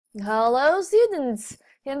Hello students!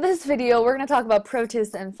 In this video we're going to talk about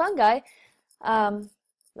protists and fungi.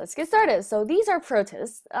 Let's get started. So these are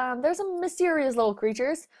protists. They're some mysterious little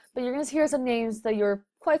creatures, but you're going to hear some names that you're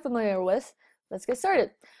quite familiar with. Let's get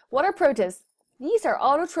started. What are protists? These are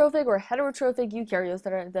autotrophic or heterotrophic eukaryotes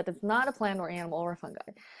that is not a plant or animal or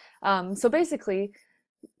fungi. So basically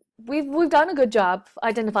we've done a good job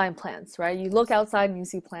identifying plants, right? You look outside and you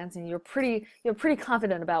see plants and you're pretty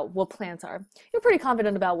confident about what plants are. You're pretty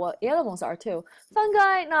confident about what animals are too.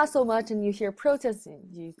 Fungi, not so much, and you hear protists and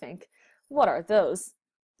you think, what are those?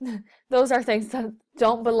 Those are things that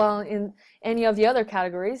don't belong in any of the other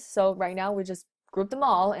categories. So right now we just group them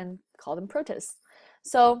all and call them protists.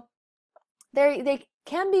 So they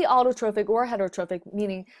can be autotrophic or heterotrophic,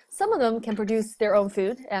 meaning some of them can produce their own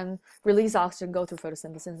food and release oxygen, go through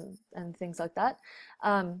photosynthesis and things like that.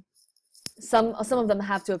 Some of them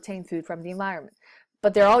have to obtain food from the environment,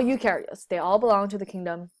 but they're all eukaryotes. They all belong to the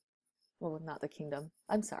kingdom. Well, not the kingdom.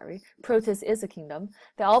 I'm sorry. Protist is a kingdom.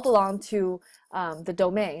 They all belong to the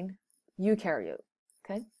domain eukaryote.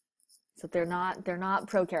 Okay, so they're not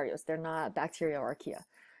prokaryotes. They're not bacteria or archaea.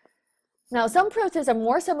 Now, some protists are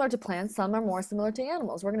more similar to plants, some are more similar to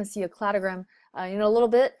animals. We're going to see a cladogram in a little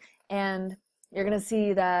bit, and you're going to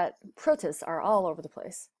see that protists are all over the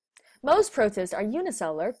place. Most protists are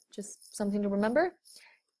unicellular, just something to remember.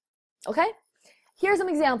 Okay, here's some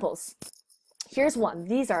examples. Here's one.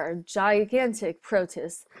 These are gigantic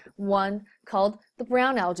protists, one called the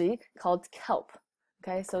brown algae, called kelp.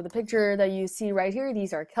 Okay, so the picture that you see right here,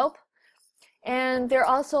 these are kelp. And there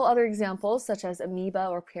are also other examples, such as amoeba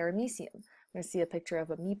or paramecium. We're going to see a picture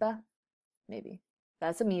of amoeba, maybe.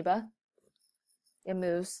 That's amoeba. It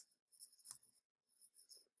moves.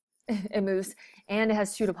 It moves, and it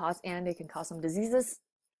has pseudopods, and it can cause some diseases.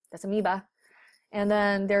 That's amoeba. And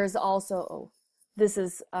then there's also, oh, this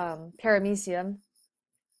is paramecium.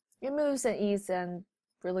 It moves and eats and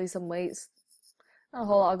releases some waste. Not a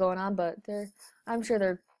whole lot going on, but I'm sure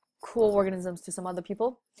they're cool organisms to some other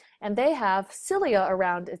people, and they have cilia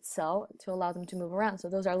around its cell to allow them to move around. So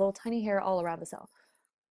those are little tiny hair all around the cell.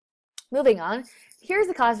 Moving on, here's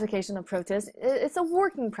the classification of protists. It's a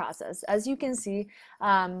working process. As you can see,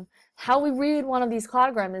 how we read one of these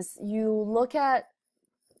cladograms is you look at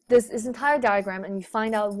this entire diagram and you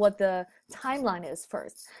find out what the timeline is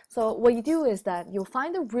first. So what you do is that you'll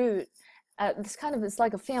find the root. It's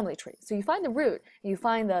like a family tree. So you find the root, and you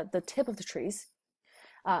find the tip of the trees.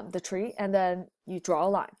 The tree, and then you draw a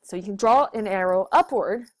line. So you can draw an arrow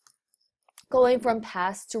upward going from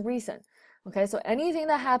past to recent. Okay, so anything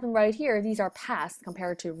that happened right here, these are past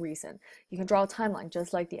compared to recent. You can draw a timeline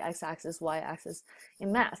just like the x-axis, y-axis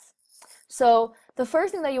in math. So the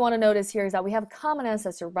first thing that you want to notice here is that we have a common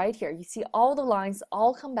ancestor right here. You see all the lines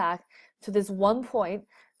all come back to this one point.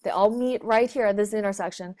 They all meet right here at this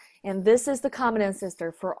intersection, and this is the common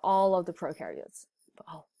ancestor for all of the prokaryotes.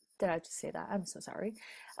 Oh, did I just say that? I'm so sorry.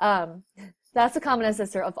 That's the common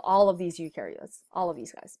ancestor of all of these eukaryotes, all of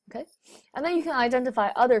these guys, okay? And then you can identify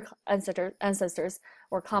other ancestors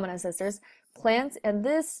or common ancestors, plants, and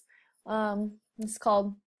this is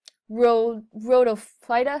called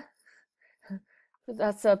Rhodophyta.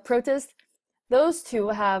 That's a protist. Those two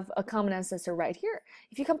have a common ancestor right here.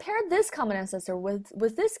 If you compare this common ancestor with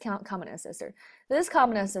this common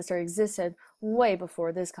ancestor existed way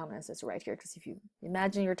before this common ancestor right here. Because if you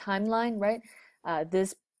imagine your timeline, right,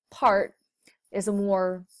 this part is a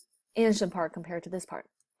more ancient part compared to this part.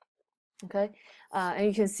 Okay, and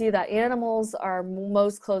you can see that animals are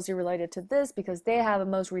most closely related to this because they have a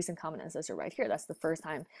most recent common ancestor right here. That's the first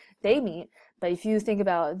time they meet. But if you think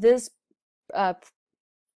about this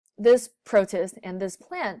protist and this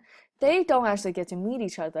plant, they don't actually get to meet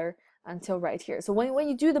each other until right here. So when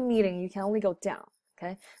you do the meeting, you can only go down,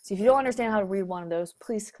 okay? So if you don't understand how to read one of those,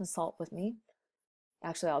 please consult with me.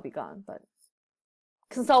 Actually, I'll be gone, but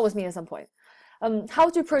consult with me at some point. How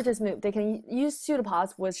do protists move? They can use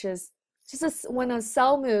pseudopods, which is just when a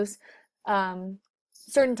cell moves,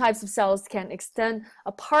 certain types of cells can extend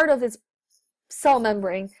a part of its cell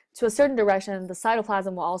membrane to a certain direction. The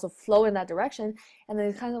cytoplasm will also flow in that direction, and then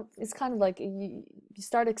it's kind of like you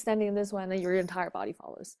start extending this one, and then your entire body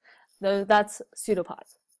follows. That's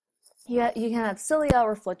pseudopods. You can have cilia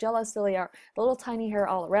or flagella. Cilia are the little tiny hair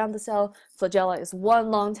all around the cell. Flagella is one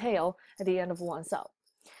long tail at the end of one cell.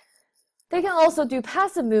 They can also do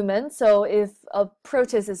passive movement. So if a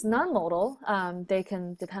protist is non-modal, they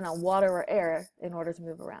can depend on water or air in order to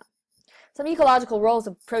move around. Some ecological roles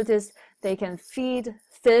of protists: they can feed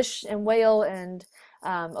fish and whale, and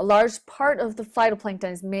a large part of the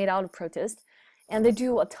phytoplankton is made out of protists, and they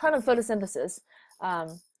do a ton of photosynthesis,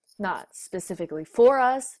 not specifically for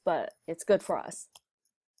us, but it's good for us.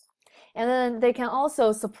 And then they can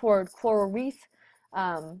also support coral reef.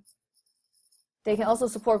 They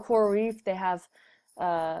have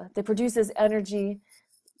they produces energy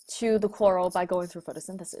to the coral by going through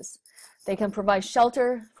photosynthesis. They can provide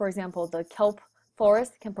shelter. For example, the kelp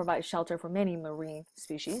forest can provide shelter for many marine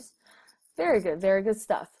species. Very good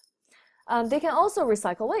stuff. They can also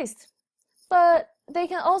recycle waste, but they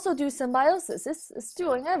can also do symbiosis. It's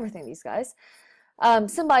doing everything, these guys.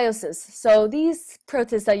 Symbiosis. So these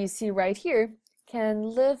protists that you see right here can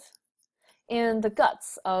live in the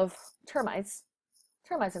guts of termites.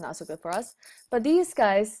 Termites are not so good for us, but these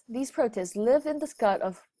guys, these protists, live in the gut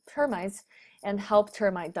of termites and help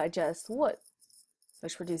termite digest wood,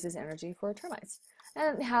 which produces energy for termites.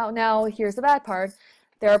 And now here's the bad part.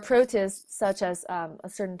 There are protists such as a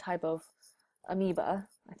certain type of amoeba.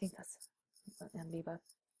 I think that's amoeba.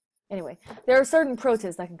 Anyway, there are certain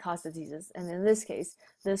protists that can cause diseases, and in this case,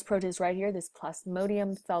 this protist right here, this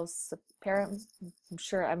Plasmodium falciparum, I'm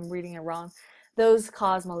sure I'm reading it wrong, those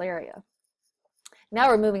cause malaria. Now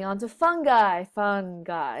we're moving on to fungi.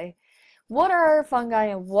 Fungi. What are fungi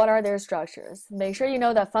and what are their structures? Make sure you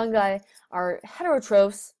know that fungi are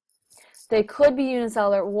heterotrophs. They could be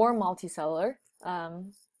unicellular or multicellular.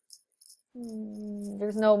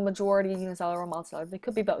 There's no majority unicellular or multicellular. They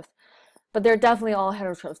could be both. But they're definitely all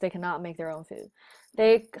heterotrophs. They cannot make their own food.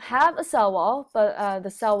 They have a cell wall, but the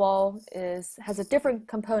cell wall has a different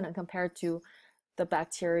component compared to the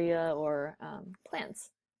bacteria or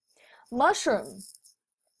plants. Mushroom.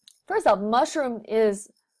 First off, mushroom is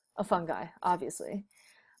a fungi, obviously.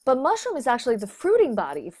 But mushroom is actually the fruiting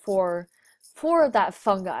body for that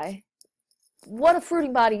fungi. What a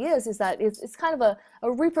fruiting body is that it's kind of a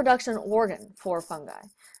reproduction organ for fungi.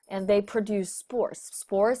 And they produce spores.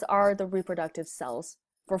 Spores are the reproductive cells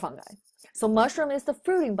for fungi. So mushroom is the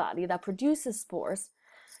fruiting body that produces spores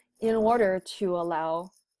in order to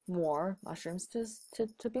allow more mushrooms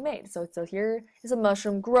to be made. So here is a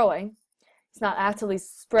mushroom growing. It's not actively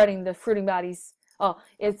spreading the fruiting bodies. Oh,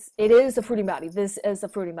 it is a fruiting body. This is a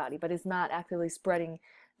fruiting body, but it's not actively spreading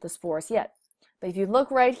the spores yet. But if you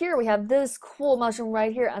look right here, we have this cool mushroom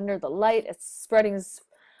right here under the light. It's spreading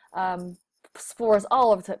spores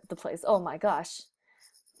all over the place. Oh my gosh.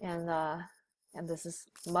 And this is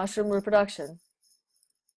mushroom reproduction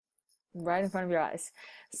right in front of your eyes.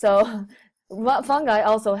 So fungi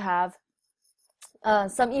also have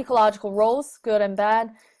some ecological roles, good and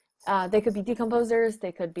bad. They could be decomposers,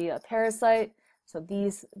 they could be a parasite. So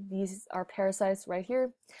these are parasites right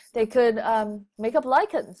here. They could make up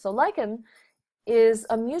lichen. So lichen is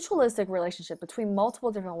a mutualistic relationship between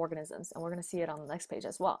multiple different organisms, and we're going to see it on the next page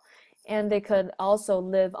as well. And they could also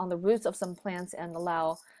live on the roots of some plants and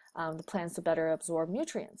allow the plants to better absorb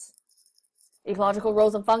nutrients. Ecological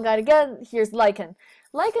roles of fungi, again, here's lichen.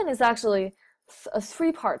 Lichen is actually a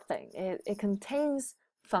three-part thing. It contains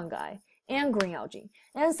fungi and green algae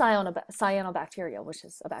and cyanobacteria, which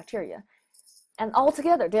is a bacteria. And all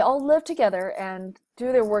together, they all live together and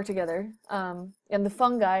do their work together. And the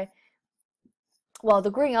fungi, well,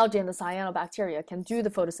 the green algae and the cyanobacteria can do the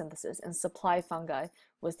photosynthesis and supply fungi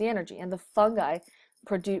with the energy. And the fungi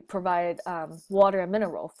provide water and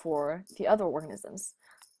mineral for the other organisms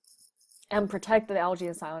and protect the algae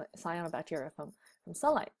and cyanobacteria from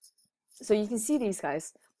sunlight. So you can see these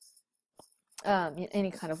guys in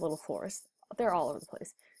any kind of little forest. They're all over the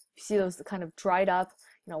place. You see those kind of dried up,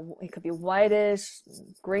 it could be whitish,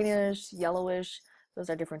 greenish, yellowish. Those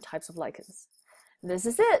are different types of lichens. This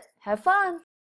is it. Have fun.